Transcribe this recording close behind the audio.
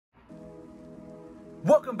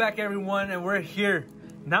Welcome back, everyone, and we're here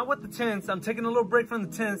not with the tins. I'm taking a little break from the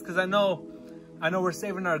tins because I know we're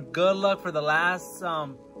saving our good luck for the last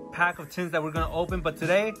pack of tins that we're gonna open. But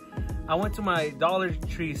today I went to my Dollar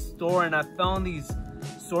Tree store and I found these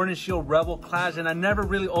Sword and Shield Rebel Clash, and I never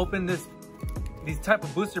really opened these type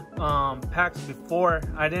of booster packs before.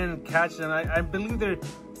 I didn't catch them. I believe they're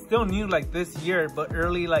still new, like this year, but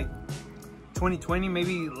early like 2020,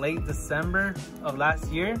 maybe late December of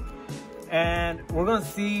last year. And we're gonna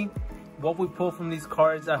see what we pull from these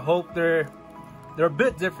cards. I hope they're a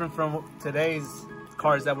bit different from today's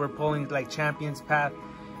cards that we're pulling, like Champions Path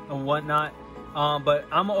and whatnot. But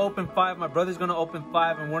I'm gonna open 5. My brother's gonna open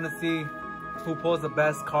 5, and we're gonna see who pulls the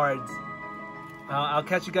best cards. I'll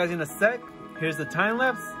catch you guys in a sec. Here's the time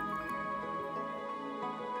lapse.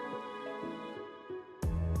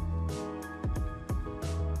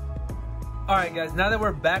 Alright guys, now that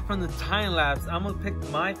we're back from the time lapse, I'm gonna pick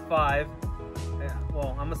my 5.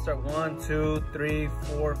 Well, I'm gonna start 1, 2, 3,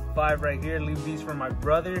 4, 5 right here. Leave these for my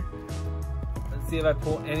brother. Let's see if I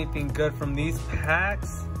pull anything good from these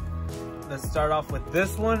packs. Let's start off with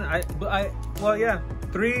this one. Well, yeah,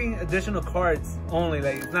 3 additional cards only.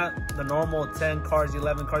 Like, it's not the normal 10 cards,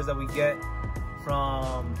 11 cards that we get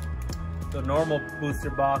from the normal booster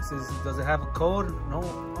boxes. Does it have a code? No.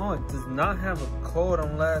 Oh, it does not have a code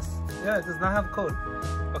unless... Yeah, it does not have a code.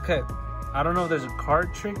 Okay. I don't know if there's a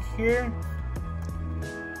card trick here.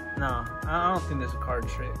 No, I don't think there's a card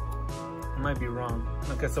trick. I might be wrong.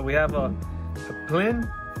 Okay, so we have a Plin,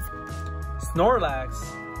 Snorlax,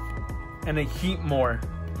 and a Heatmore.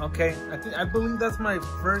 Okay, I believe that's my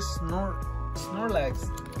first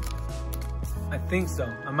Snorlax. I think so.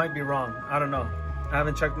 I might be wrong. I don't know. I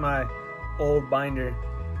haven't checked my old binder.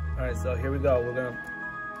 All right, so here we go. We're gonna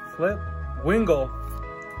flip Wingull,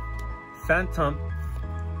 Phantom,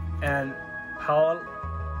 and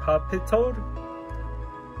Palpitoad.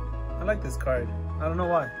 I like this card. I don't know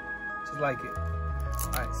why. Just like it.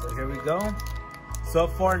 All right, so here we go. So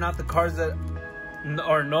far, not the cards that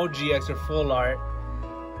are no GX or full art.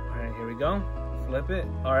 All right, here we go. Flip it.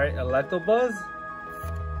 All right, Electabuzz,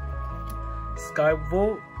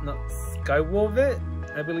 Skywolvet.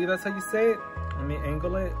 I believe that's how you say it. Let me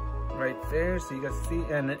angle it right there so you guys see.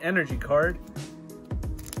 And an energy card.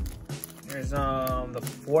 Here's the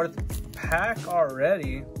 4th pack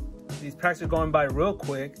already. These packs are going by real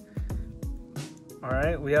quick. All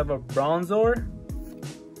right, we have a Bronzor,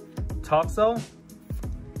 Toxel,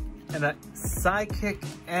 and a Psychic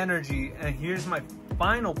Energy. And here's my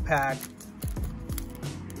final pack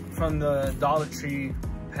from the Dollar Tree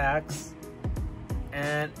packs.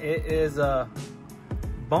 And it is a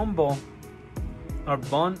Bumble, or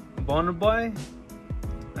Bonoboy.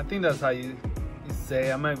 I think that's how you say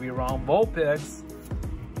it. I might be wrong. Vulpix,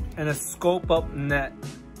 and a Scope Up Net.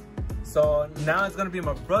 So now it's gonna be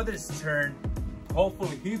my brother's turn.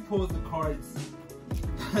 Hopefully he pulls the cards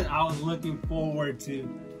that I was looking forward to.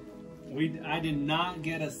 I did not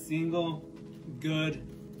get a single good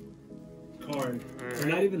card. Or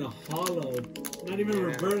not even a hollow. Not even a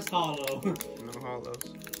reverse hollow. No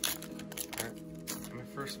hollows. Alright. My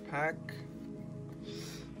first pack.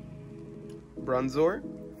 Bronzor,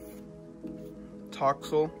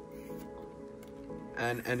 Toxel,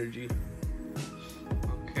 and Energy.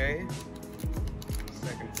 Okay.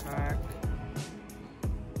 Second pack.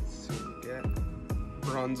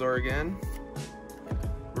 Bronzor again.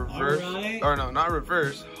 Reverse. Right. Or no, not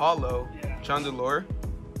reverse. Hollow. Yeah. Chandelure.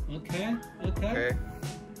 Okay.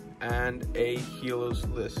 And a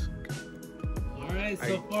Heliolisk. Alright,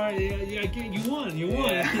 so far, you won. You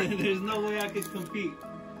won. There's no way I could compete.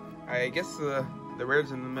 I guess the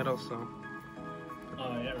rare's in the middle, so.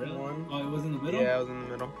 Oh, yeah, really? Oh, it was in the middle? Yeah, it was in the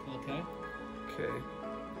middle. Okay. Okay.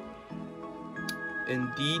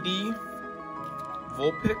 Indeedee,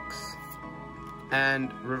 Vulpix,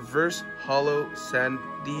 and reverse hollow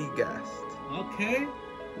Sandygast. Okay,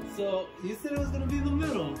 so you said it was gonna be in the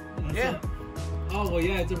middle. Yeah. Oh well,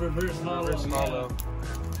 yeah, it's a reverse hollow. Reverse hollow.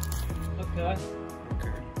 Okay.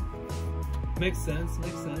 Okay. Makes sense.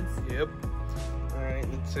 Yep. All right,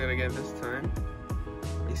 let's say it again this time.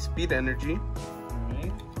 A Speed Energy. All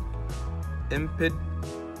right.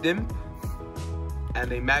 Impidimp,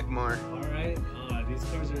 and a Magmar. All right. These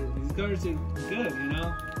cards are good, you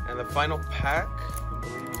know. And the final pack, I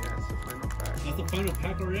believe, yeah, that's the final pack. That's the final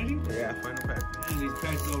pack already? Yeah, final pack. And these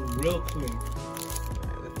packs go real quick.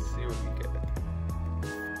 Alright, let's see what we get.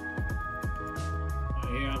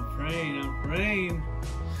 Right here, I'm praying.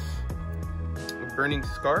 A Burning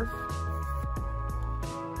Scarf,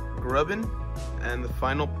 Grubbin, and the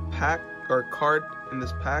final pack, or card in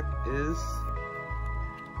this pack is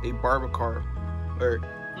a Barbacar.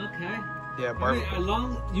 Okay. Yeah, I mean, as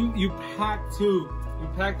long you pack two. You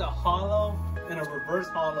pack the hollow and a reverse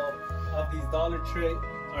hollow of these Dollar Tree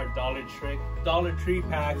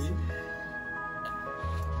packs.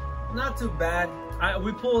 Not too bad.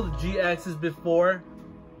 We pulled GXs before.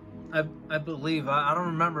 I believe. I don't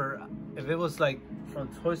remember if it was like from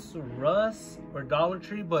Toys R Us or Dollar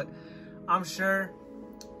Tree, but I'm sure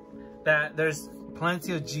that there's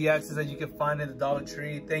plenty of GXs that you can find in the Dollar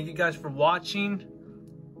Tree. Thank you guys for watching,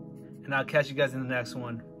 and I'll catch you guys in the next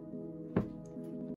one.